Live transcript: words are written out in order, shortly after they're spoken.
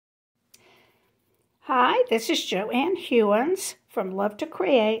Hi, this is Joanne Hewins from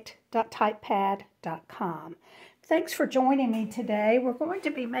LoveToCreate.typepad.com. Thanks for joining me today. We're going to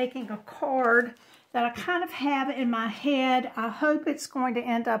be making a card that I kind of have in my head. I hope it's going to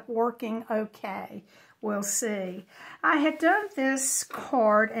end up working okay. We'll see. I had done this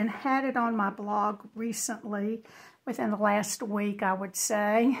card and had it on my blog recently, within the last week, I would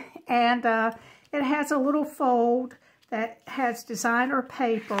say. And it has a little fold that has designer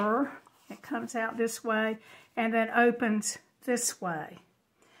paper. It comes out this way and then opens this way.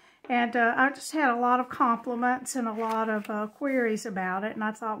 And I just had a lot of compliments and a lot of queries about it. And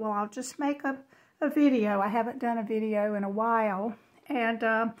I thought, well, I'll just make a video. I haven't done a video in a while.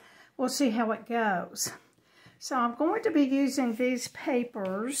 And we'll see how it goes. So I'm going to be using these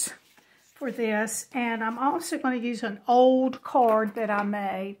papers for this. And I'm also going to use an old card that I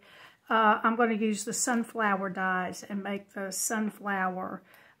made. I'm going to use the sunflower dies and make the sunflower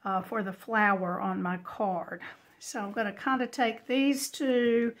for the flower on my card. So I'm going to kind of take these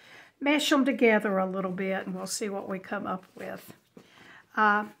two, mesh them together a little bit, and we'll see what we come up with.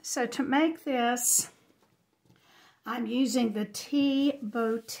 So to make this, I'm using the Tea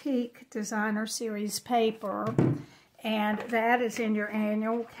Boutique Designer Series paper, and that is in your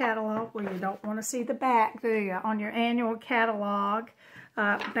annual catalog. Well, you don't want to see the back, do you? On your annual catalog,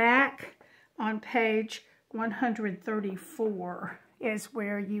 back on page 134. Is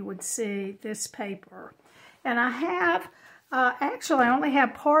where you would see this paper. And I have, actually I only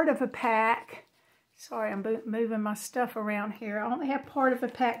have part of a pack. Sorry, I'm moving my stuff around here. I only have part of a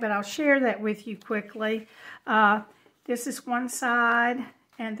pack, but I'll share that with you quickly. This is one side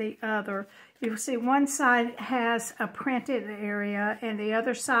and the other. You'll see one side has a printed area and the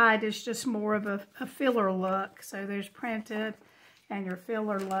other side is just more of a filler look. So there's printed and your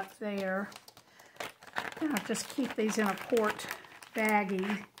filler look there. And I'll just keep these in a quart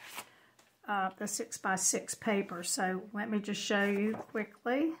baggie, the 6x6 paper. So let me just show you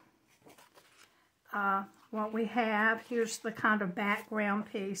quickly what we have. Here's the kind of background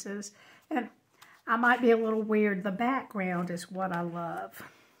pieces. And I might be a little weird. The background is what I love.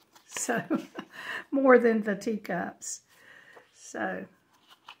 So more than the teacups. So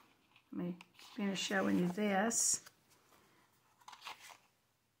let me finish showing you this.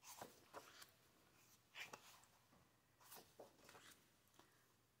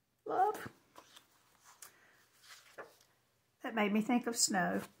 Love. That made me think of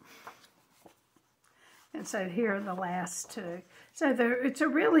snow. And so here are the last two. So it's a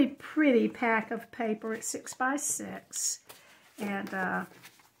really pretty pack of paper. It's 6x6. And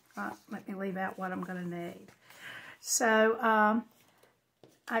let me leave out what I'm going to need. So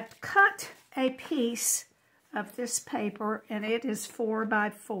I've cut a piece of this paper, and it is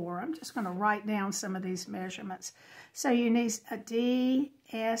 4x4. I'm just going to write down some of these measurements. So you need a DSP,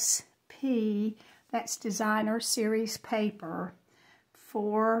 that's Designer Series paper,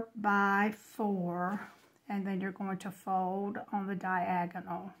 4x4, and then you're going to fold on the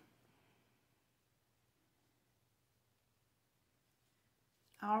diagonal.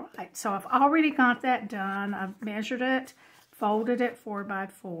 All right, so I've already got that done. I've measured it, folded it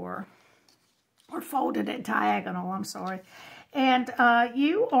 4x4. Or folded it diagonal, I'm sorry. And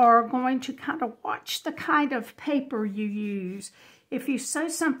you are going to kind of watch the kind of paper you use. If you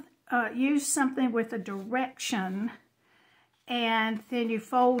use something with a direction and then you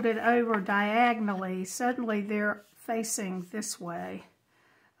fold it over diagonally, suddenly they're facing this way.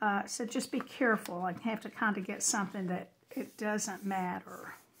 So just be careful. I have to kind of get something that it doesn't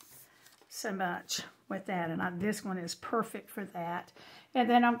matter so much with that, and this one is perfect for that. And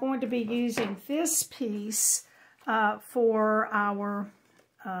then I'm going to be using this piece for our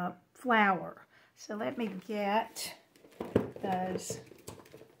flower. So let me get those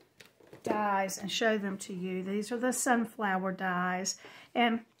dies and show them to you. These are the sunflower dies,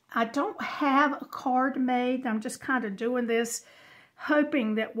 and I don't have a card made. I'm just kind of doing this,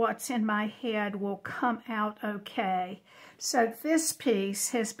 hoping that what's in my head will come out okay. So this piece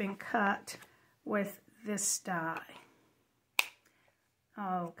has been cut with this die.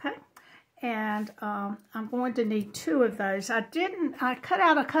 Okay, and I'm going to need 2 of those. I cut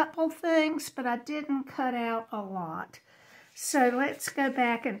out a couple things, but I didn't cut out a lot. So let's go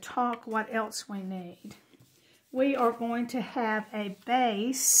back and talk what else we need. We are going to have a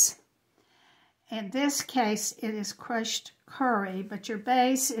base. In this case, it is crushed curry, but your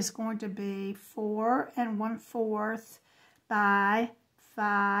base is going to be 4 1/4 by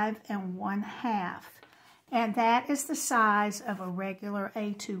 5 1/2. And that is the size of a regular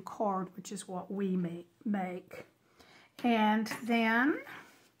A2 card, which is what we make. And then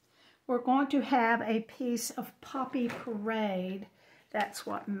we're going to have a piece of Poppy Parade. That's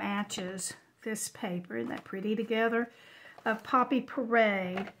what matches this paper. Isn't that pretty together? Of Poppy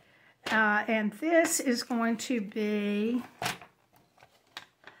Parade. And this is going to be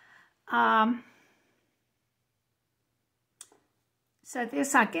so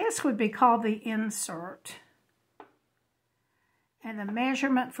this, I guess, would be called the insert. And the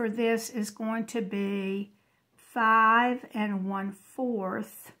measurement for this is going to be 5 1/4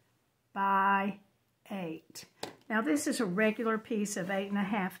 by 8. Now this is a regular piece of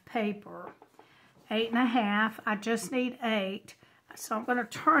 8.5 paper. 8.5, I just need 8. So I'm going to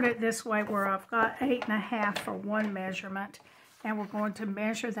turn it this way where I've got 8.5 for one measurement. And we're going to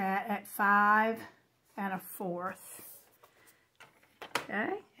measure that at 5 1/4.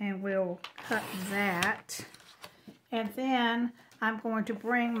 Okay, and we'll cut that. And then I'm going to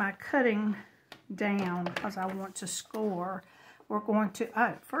bring my cutting down because I want to score. We're going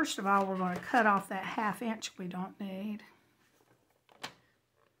to, first of all, we're going to cut off that 1/2 inch we don't need.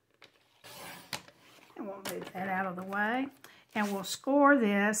 And we'll move that out of the way. And we'll score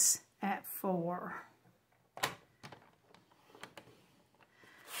this at 4.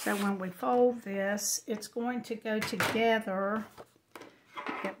 So when we fold this, it's going to go together.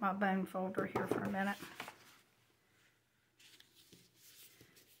 Get my bone folder here for a minute.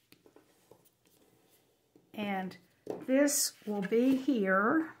 And this will be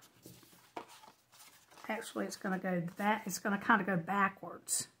here. Actually, it's going to go back. It's going to kind of go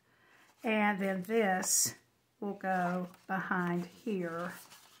backwards. And then this will go behind here.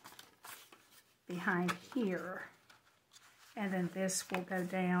 And then this will go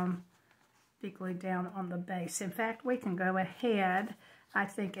down, be glued down on the base. In fact, we can go ahead, I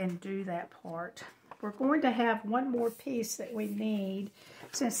think, and do that part. We're going to have one more piece that we need.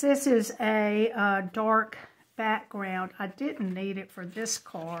 Since this is a dark background, I didn't need it for this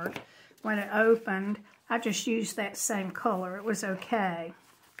card. When it opened, I just used that same color. It was okay.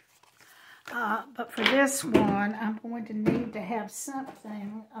 But for this one, I'm going to need to have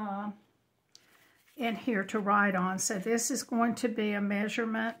something in here to write on. So this is going to be a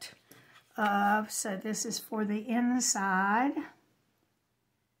measurement of, so this is for the inside.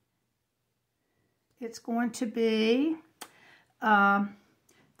 It's going to be 3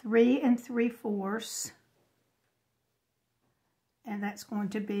 3/4, and that's going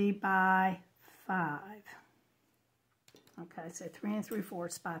to be by 5. Okay, so 3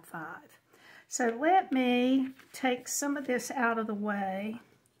 3/4 by 5. So let me take some of this out of the way.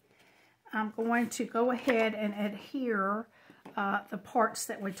 I'm going to go ahead and adhere the parts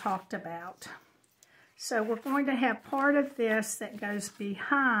that we talked about. So we're going to have part of this that goes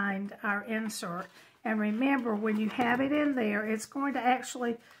behind our insert. And remember, when you have it in there, it's going to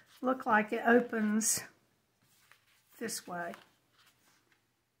actually look like it opens this way.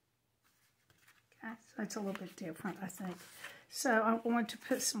 Okay, so it's a little bit different, I think. So I'm going to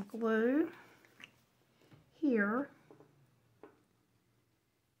put some glue here.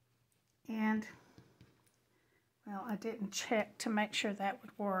 And, well, I didn't check to make sure that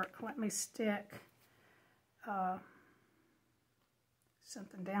would work. Let me stick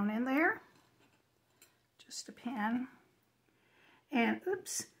something down in there. Just a pin. And,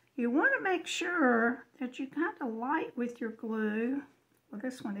 oops, you want to make sure that you kind of light with your glue. Well,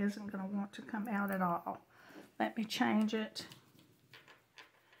 this one isn't going to want to come out at all. Let me change it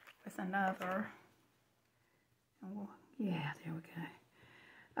with another. And we'll, yeah, there we go.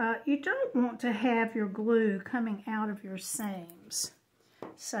 You don't want to have your glue coming out of your seams.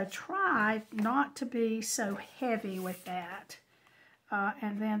 So try not to be so heavy with that.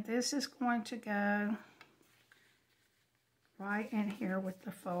 And then this is going to go right in here with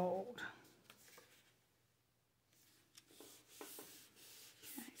the fold.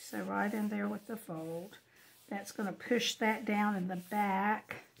 Okay, so right in there with the fold. That's going to push that down in the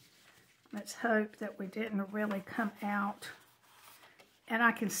back. Let's hope that we didn't really come out. And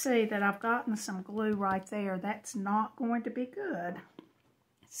I can see that I've gotten some glue right there. That's not going to be good.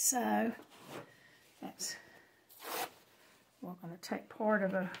 So, we're going to take part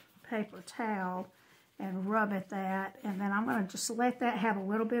of a paper towel and rub at that. And then I'm going to just let that have a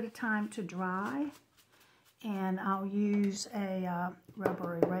little bit of time to dry. And I'll use a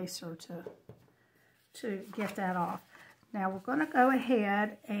rubber eraser to get that off. Now we're going to go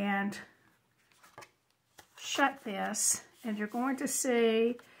ahead and shut this. And you're going to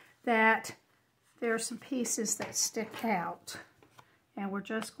see that there are some pieces that stick out. And we're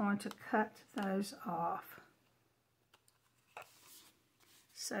just going to cut those off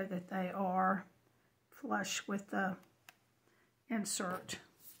so that they are flush with the insert.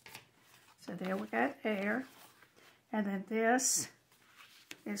 So there we go there. And then this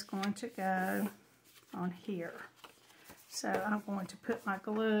is going to go on here. So I'm going to put my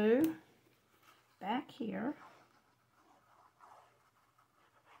glue back here.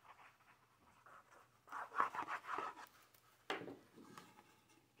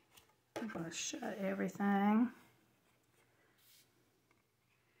 I'm going to shut everything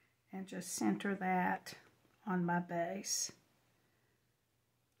and just center that on my base.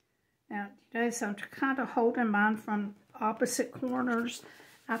 Now, you notice I'm kind of holding mine from opposite corners.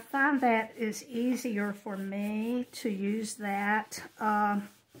 I find that is easier for me to use that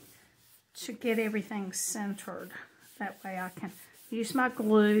to get everything centered. That way I can use my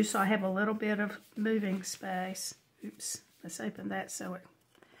glue so I have a little bit of moving space. Oops, let's open that so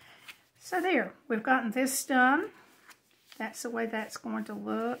there, we've gotten this done. That's the way that's going to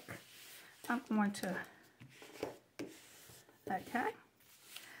look. I'm going to, okay.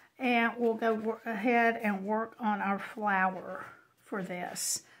 And we'll go ahead and work on our flower for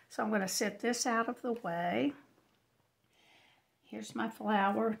this. So I'm going to set this out of the way. Here's my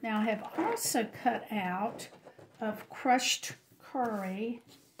flower. Now I have also cut out of crushed curry,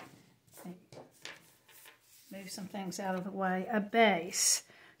 move some things out of the way, a base.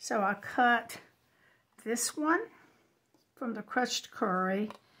 So I cut this one from the crushed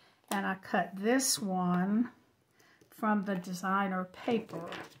curry, and I cut this one from the designer paper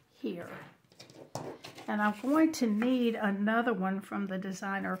here. And I'm going to need another one from the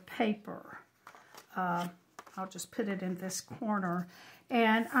designer paper. I'll just put it in this corner.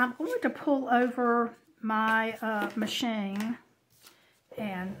 And I'm going to pull over my machine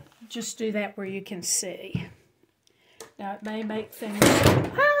and just do that where you can see. Now it may make things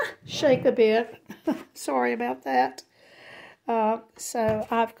shake a bit. Sorry about that. So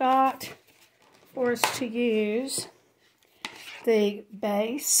I've got for us to use the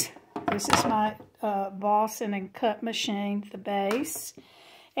base. This is my Boston and cut machine, the base.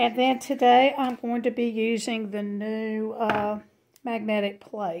 And then today I'm going to be using the new magnetic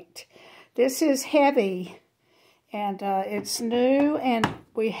plate. This is heavy, and it's new, and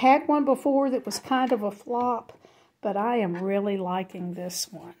we had one before that was kind of a flop, but I am really liking this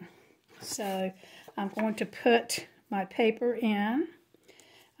one. So I'm going to put my paper in.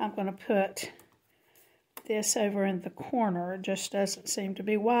 I'm going to put this over in the corner. It just doesn't seem to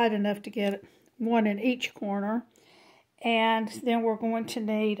be wide enough to get one in each corner. And then we're going to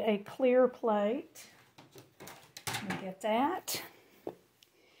need a clear plate. Let me get that.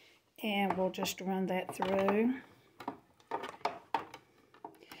 And we'll just run that through.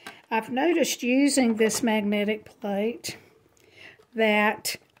 I've noticed using this magnetic plate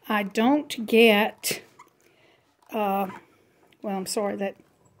that I don't get, well, I'm sorry that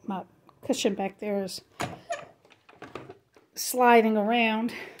my cushion back there is sliding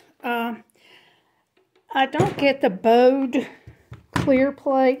around. I don't get the bowed clear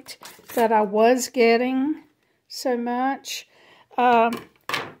plate that I was getting so much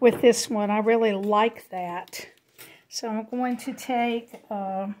with this one. I really like that. So I'm going to take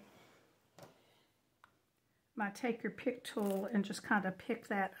my take your pick tool and just kind of pick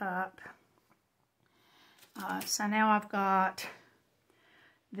that up. So now I've got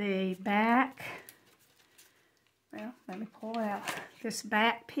the back, well, let me pull out this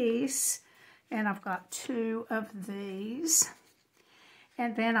back piece, and I've got two of these.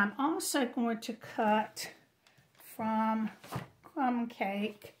 And then I'm also going to cut from crumb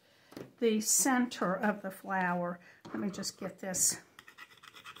cake the center of the flower. Let me just get this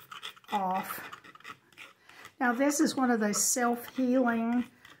off. Now this is one of those self-healing,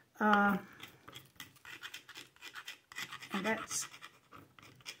 and that's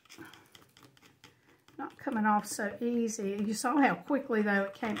not coming off so easy. You saw how quickly though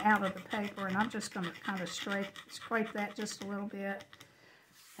it came out of the paper, and I'm just going to kind of scrape that just a little bit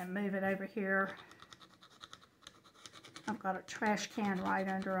and move it over here. I've got a trash can right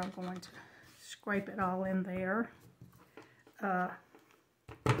under. I'm going to scrape it all in there.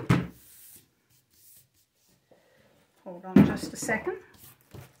 Hold on just a second.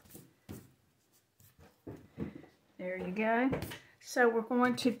 There you go. So we're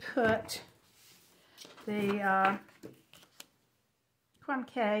going to put the crumb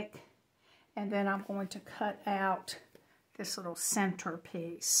cake, and then I'm going to cut out this little center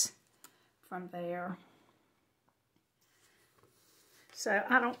piece from there. So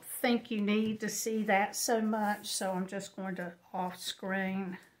I don't think you need to see that so much, so I'm just going to off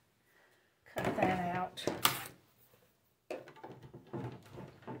screen cut that out.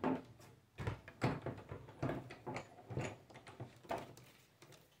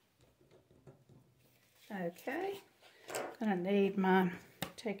 Okay, I'm going to need my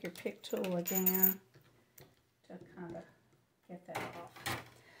take your pick tool again to kind of get that off.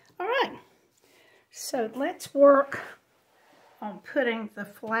 All right, so let's work on putting the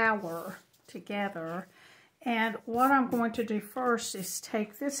flower together. And what I'm going to do first is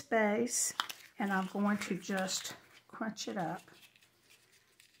take this base and I'm going to just crunch it up.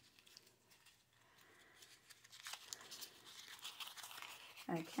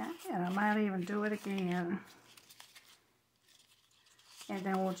 Okay, and I might even do it again. And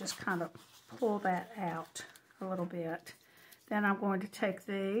then we'll just kind of pull that out a little bit. Then I'm going to take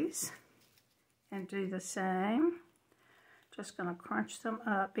these and do the same. Just going to crunch them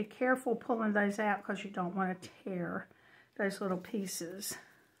up. Be careful pulling those out because you don't want to tear those little pieces.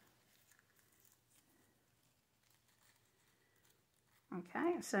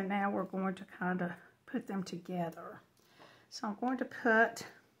 Okay, so now we're going to kind of put them together. So I'm going to put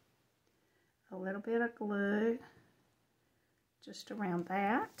a little bit of glue just around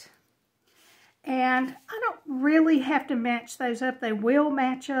that. And I don't really have to match those up. They will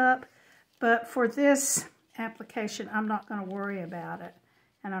match up, but for this application, I'm not going to worry about it.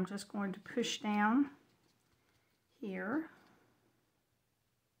 And I'm just going to push down here.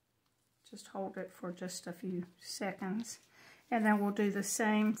 Just hold it for just a few seconds. And then we'll do the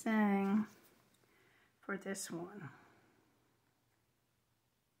same thing for this one.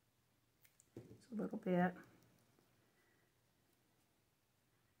 Just a little bit.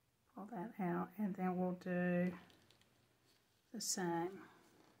 Pull that out, and then we'll do the same.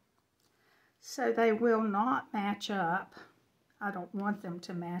 So they will not match up. I don't want them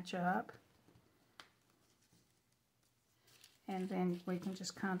to match up. And then we can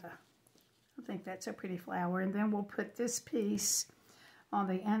just kind of, I think that's a pretty flower. And then we'll put this piece on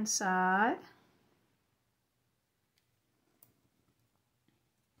the inside.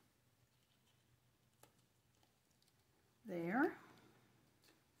 There.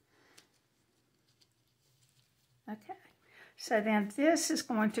 Okay, so then this is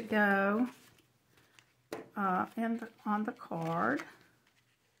going to go on the card,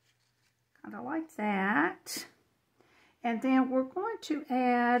 kind of like that. And then we're going to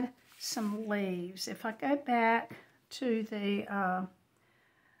add some leaves. If I go back to the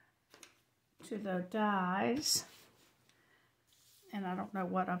dies, and I don't know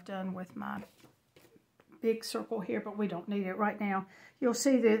what I've done with my big circle here, but we don't need it right now. You'll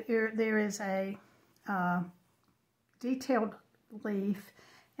see that there is a detailed leaf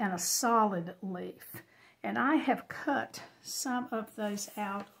and a solid leaf. And I have cut some of those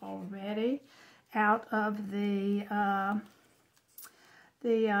out already out of the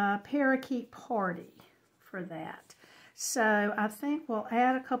parakeet party for that. So I think we'll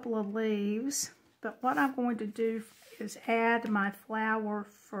add a couple of leaves, but what I'm going to do is add my flower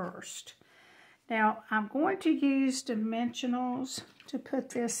first. Now I'm going to use dimensionals to put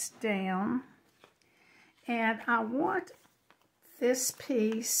this down. And I want this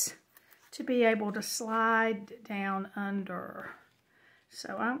piece to be able to slide down under.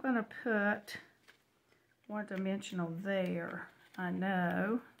 So I'm going to put one dimensional there, I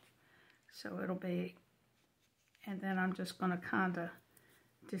know. So it'll be, and then I'm just going to kind of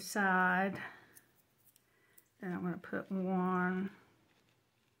decide. Then I'm going to put one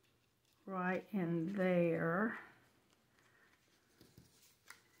right in there.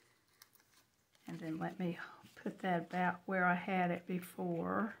 And then let me put that about where I had it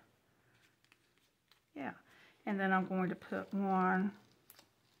before. Yeah, and then I'm going to put one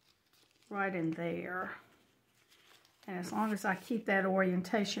right in there. And as long as I keep that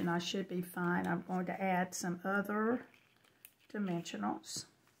orientation, I should be fine. I'm going to add some other dimensionals.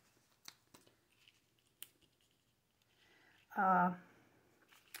 And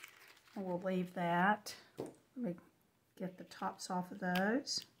we'll leave that. Let me get the tops off of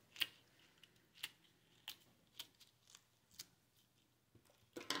those.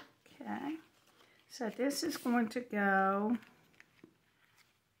 Okay, so this is going to go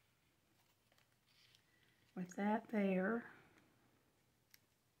with that there.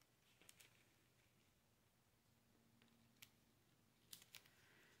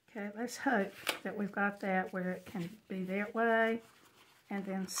 Okay, let's hope that we've got that where it can be that way and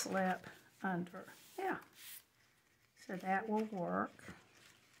then slip under. Yeah, so that will work.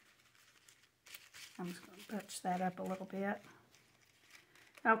 I'm just going to bunch that up a little bit.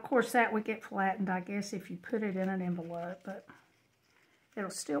 Now, of course, that would get flattened, I guess, if you put it in an envelope, but it'll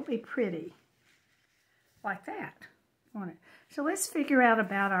still be pretty like that, won't it? So let's figure out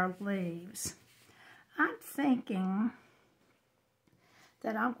about our leaves. I'm thinking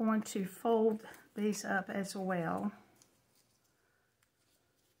that I'm going to fold these up as well.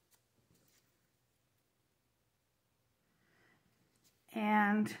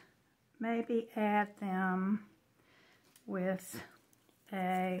 And maybe add them with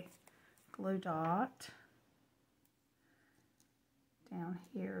a glue dot down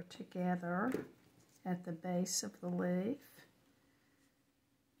here together at the base of the leaf.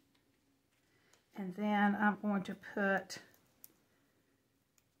 And then I'm going to put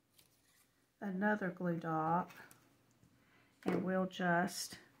another glue dot, and we'll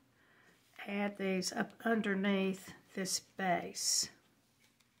just add these up underneath this base.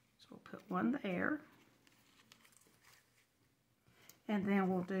 So we'll put one there. And then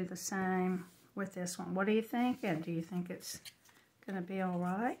we'll do the same with this one. What do you think? And do you think it's going to be all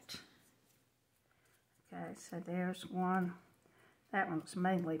right? Okay, so there's one. That one's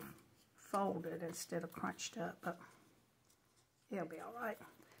mainly folded instead of crunched up, but it'll be all right.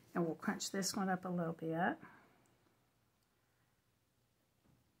 And we'll crunch this one up a little bit.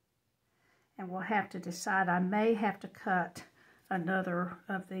 And we'll have to decide. I may have to cut another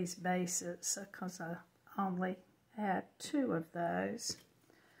of these bases because I only had 2 of those.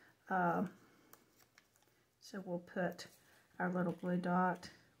 So we'll put our little glue dot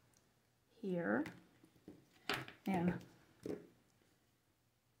here and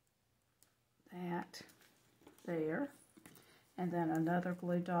that there, and then another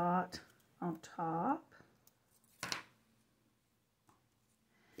glue dot on top,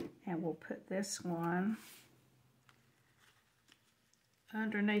 and we'll put this one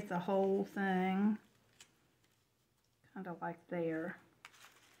underneath the whole thing, kind of like there.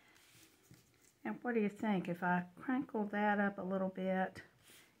 And what do you think if I crinkle that up a little bit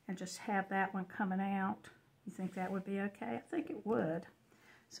and just have that one coming out? You think that would be okay? I think it would.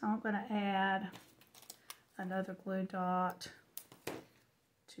 So I'm going to add another glue dot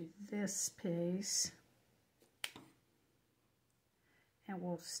to this piece, and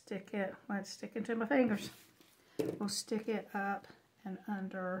we'll stick it, well, it's sticking to my fingers. We'll stick it up and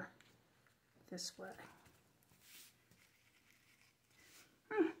under this way.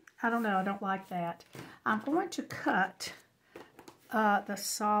 I don't know, I don't like that. I'm going to cut the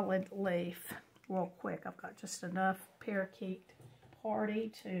solid leaf real quick. I've got just enough parakeet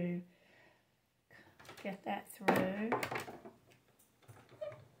party to get that through.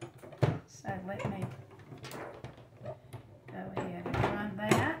 So let me go ahead and run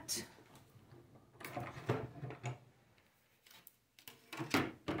that.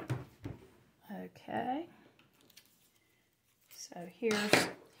 Okay. So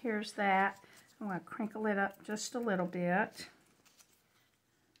here's that. I'm going to crinkle it up just a little bit.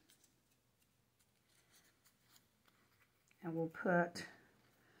 And we'll put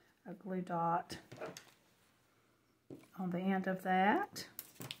a glue dot on the end of that.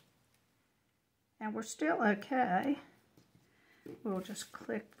 And we're still okay. We'll just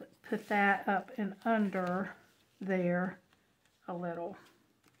put that up and under there a little.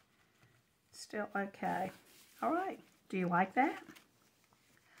 Still okay. All right. Do you like that?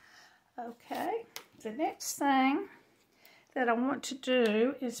 Okay. The next thing that I want to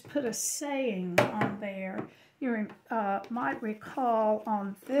do is put a saying on there. You might recall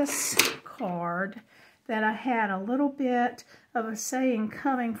on this card that I had a little bit of a saying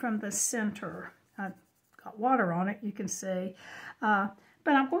coming from the center. I've got water on it, you can see. But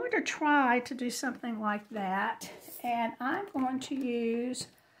I'm going to try to do something like that. And I'm going to use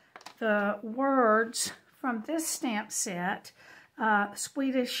the words from this stamp set,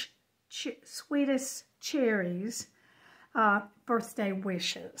 Sweetest Cherries, birthday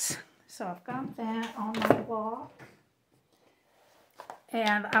wishes. So I've got that on my block.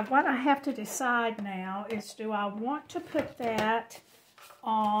 And what I have to decide now is, do I want to put that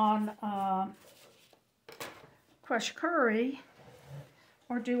on crushed curry,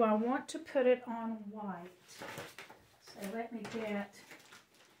 or do I want to put it on white? So let me get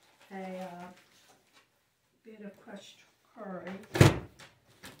a bit of crushed curry.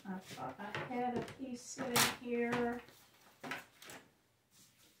 I thought I had a piece sitting here.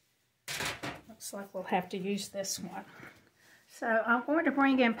 Looks like we'll have to use this one. So I'm going to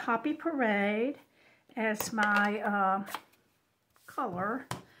bring in Poppy Parade as my color,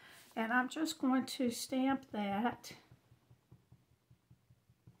 and I'm just going to stamp that.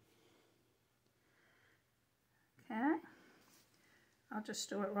 Okay, I'll just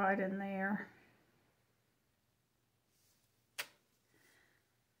do it right in there.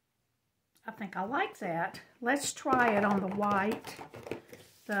 I think I like that. Let's try it on the white,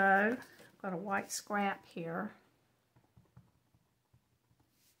 though. I've got a white scrap here.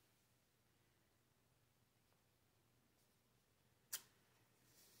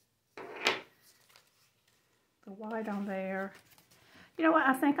 The white on there. You know what?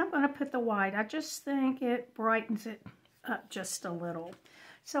 I think I'm going to put the white. I just think it brightens it up just a little.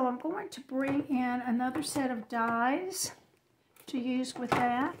 So I'm going to bring in another set of dies to use with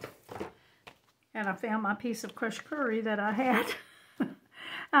that. And I found my piece of crushed curry that I had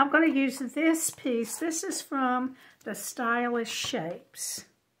I'm going to use this piece. This is from the Stylish Shapes.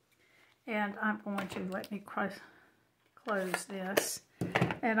 And I'm going to, let me close this.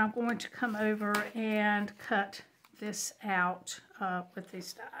 And I'm going to come over and cut this out with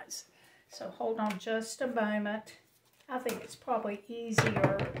these dies. So hold on just a moment. I think it's probably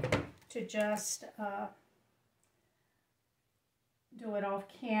easier to just do it off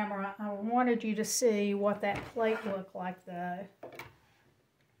camera. I wanted you to see what that plate looked like though.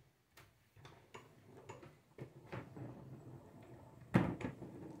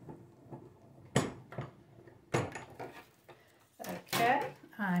 Okay,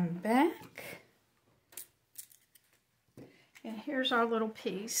 I'm back. And here's our little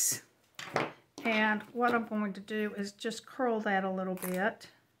piece. And what I'm going to do is just curl that a little bit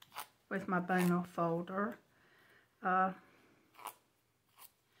with my vinyl folder. And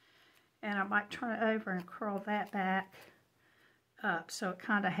I might turn it over and curl that back up so it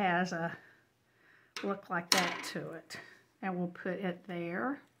kind of has a look like that to it. And we'll put it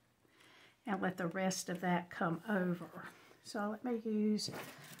there and let the rest of that come over. So let me use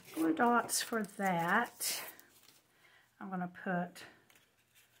glue dots for that. I'm going to put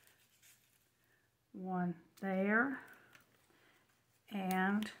one there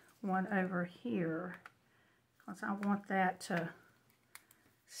and one over here because I want that to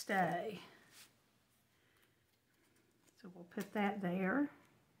stay. So we'll put that there.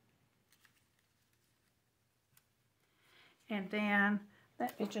 And then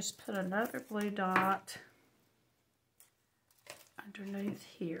let me just put another glue dot underneath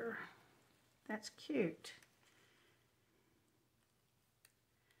here. That's cute.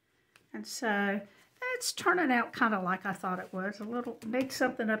 And so it's turning out kind of like I thought it was. A little, need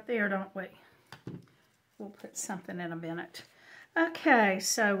something up there, don't we? We'll put something in a minute. Okay,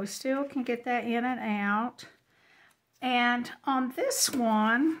 so we still can get that in and out. And on this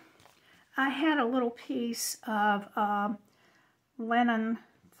one, I had a little piece of linen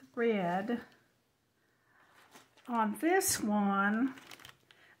thread. On this one,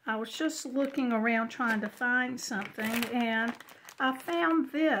 I was just looking around trying to find something, and I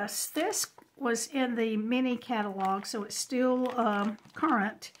found this. This was in the mini catalog, so it's still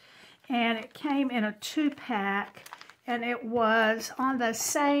current, and it came in a 2-pack, and it was on the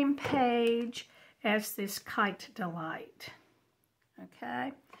same page as this Kite Delight.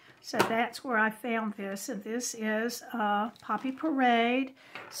 Okay, so that's where I found this, and this is Poppy Parade.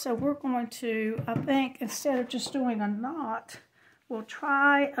 So we're going to, I think, instead of just doing a knot, we'll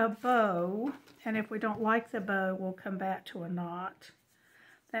try a bow, and if we don't like the bow, we'll come back to a knot.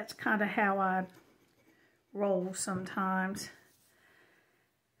 That's kind of how I roll sometimes.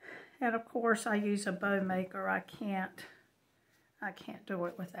 And of course, I use a bow maker. I can't do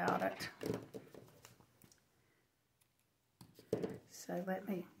it without it. So let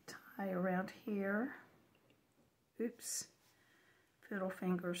me tie around here. Oops, fiddle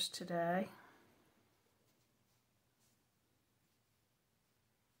fingers today.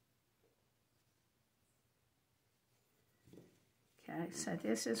 Okay, so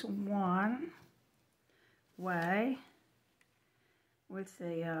this is one way with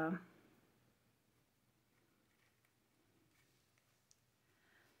the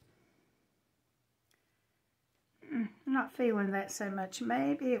I'm not feeling that so much.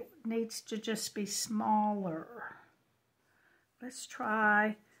 Maybe it needs to just be smaller. Let's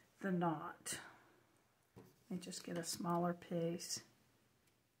try the knot. Let me just get a smaller piece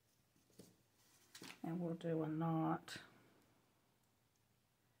and we'll do a knot.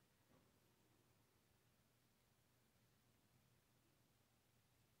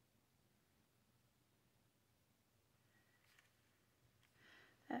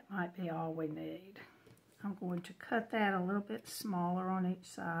 That might be all we need. I'm going to cut that a little bit smaller on each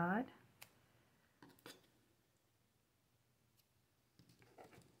side.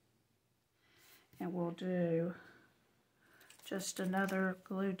 And we'll do just another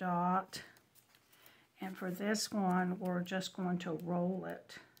glue dot. And for this one, we're just going to roll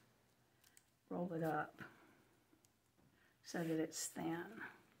it up so that it's thin.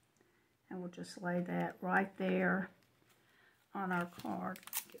 And we'll just lay that right there on our card.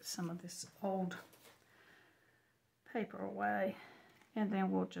 Get some of this old paper away, and then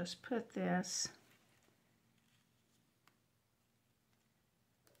we'll just put this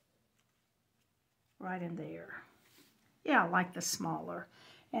right in there. Yeah, I like the smaller.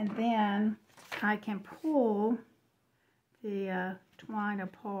 And then I can pull the twine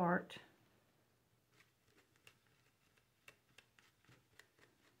apart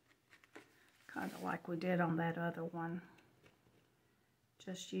kind of like we did on that other one.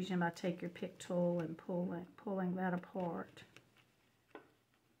 Just using my take your pick tool and pulling that apart.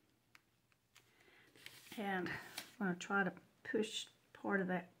 And I'm going to try to push part of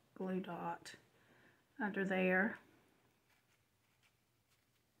that glue dot under there.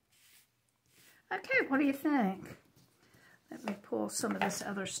 Okay, what do you think? Let me pull some of this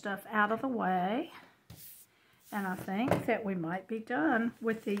other stuff out of the way. And I think that we might be done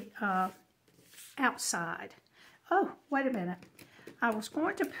with the outside. Oh, wait a minute. I was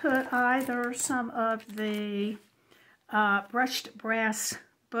going to put either some of the brushed brass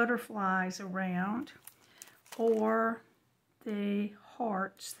butterflies around or the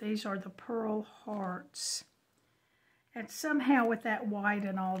hearts. These are the pearl hearts. And somehow with that white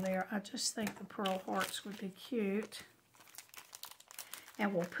and all there, I just think the pearl hearts would be cute.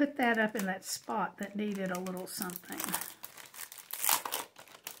 And we'll put that up in that spot that needed a little something.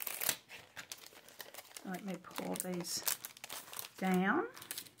 Let me pull these down.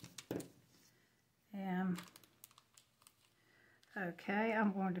 And okay,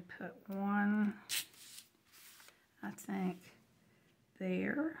 I'm going to put one, I think,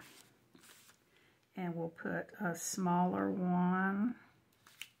 there. And we'll put a smaller one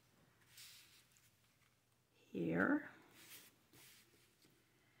here.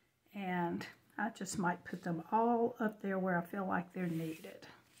 And I just might put them all up there where I feel like they're needed.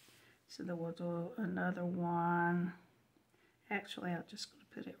 So then we'll do another one. Actually, I'm just going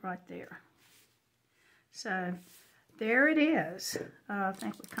to put it right there. So there it is. I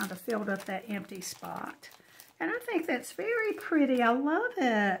think we kind of filled up that empty spot. And I think that's very pretty. I love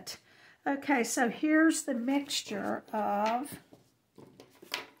it. Okay, so here's the mixture of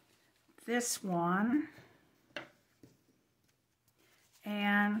this one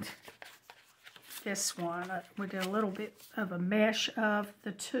and this one. We did a little bit of a mesh of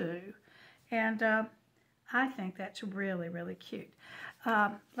the two. And I think that's really, really cute.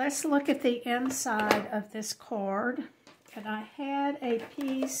 Let's look at the inside of this card. And I had a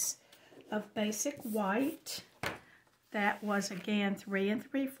piece of basic white. That was, again, 3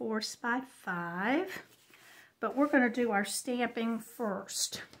 3/4 by 5. But we're going to do our stamping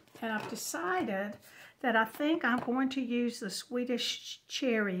first. And I've decided that I think I'm going to use the Sweetest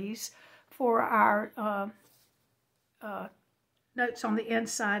Cherries for our notes on the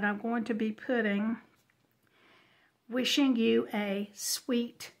inside. I'm going to be putting, wishing you a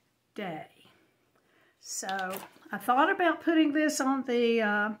sweet day. So I thought about putting this on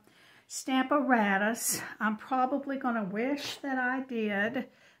the Stamparatus. I'm probably going to wish that I did,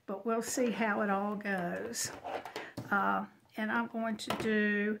 but we'll see how it all goes. And I'm going to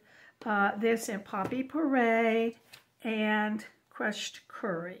do this in Poppy Parade and Crushed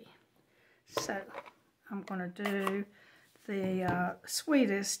Curry. So I'm going to do the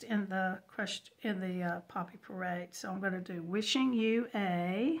Sweetest in the Poppy Parade. So I'm going to do Wishing You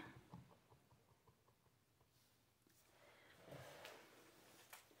a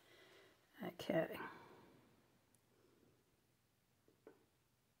Okay.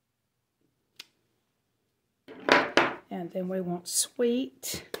 And then we want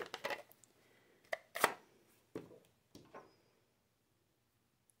sweet.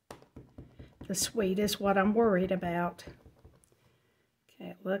 The sweet is what I'm worried about. Okay,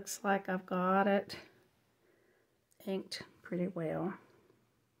 it looks like I've got it inked pretty well.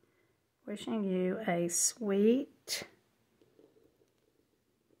 Wishing you a sweet.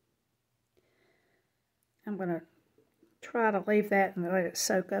 I'm going to try to leave that and let it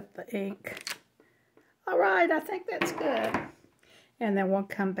soak up the ink. All right, I think that's good. And then we'll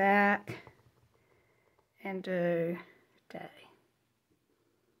come back and do day.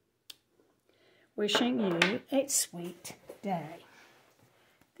 Wishing you a sweet day.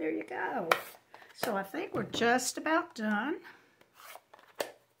 There you go. So I think we're just about done.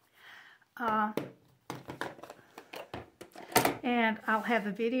 And I'll have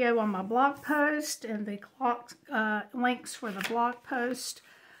a video on my blog post and the links for the blog post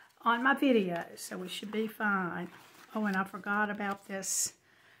on my video, so we should be fine. Oh, and I forgot about this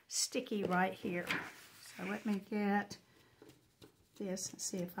sticky right here. So let me get this and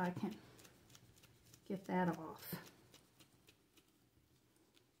see if I can get that off.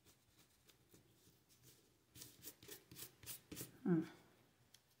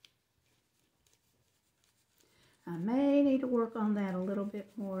 I may need to work on that a little bit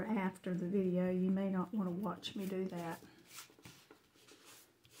more after the video. You may not want to watch me do that.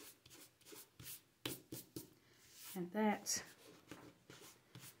 And that's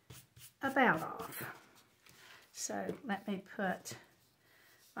about off. So let me put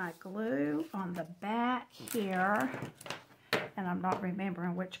my glue on the back here. And I'm not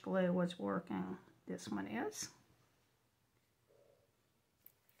remembering which glue was working. This one is.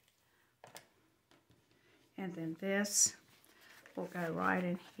 And then this will go right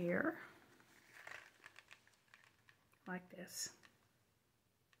in here. like this.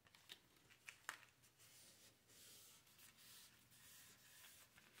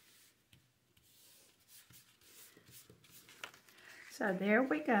 So there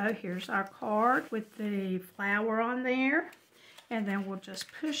we go. Here's our card with the flower on there. And then we'll just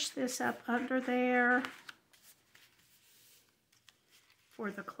push this up under there for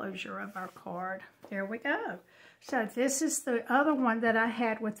the closure of our card. There we go. So this is the other one that I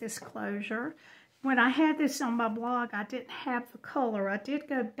had with this closure. When I had this on my blog, I didn't have the color. I did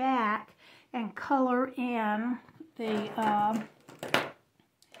go back and color in the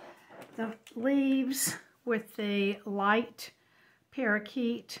leaves with the light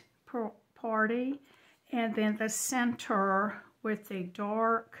parakeet party, and then the center with the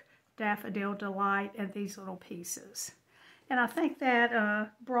dark daffodil delight and these little pieces. And I think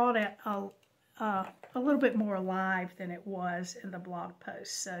that brought it a little bit more alive than it was in the blog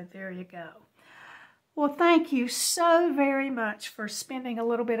post. So there you go. Well, thank you so very much for spending a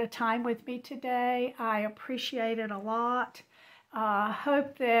little bit of time with me today. I appreciate it a lot. I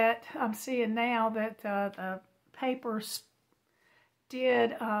hope that I'm seeing now that the papers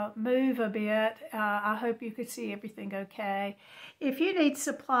did move a bit. I hope you could see everything okay. If you need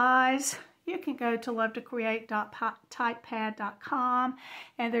supplies, you can go to lovetocreate.typepad.com,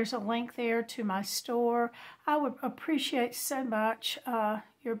 and there's a link there to my store. I would appreciate so much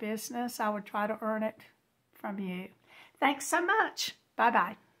your business. I would try to earn it from you. Thanks so much.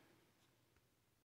 Bye-bye.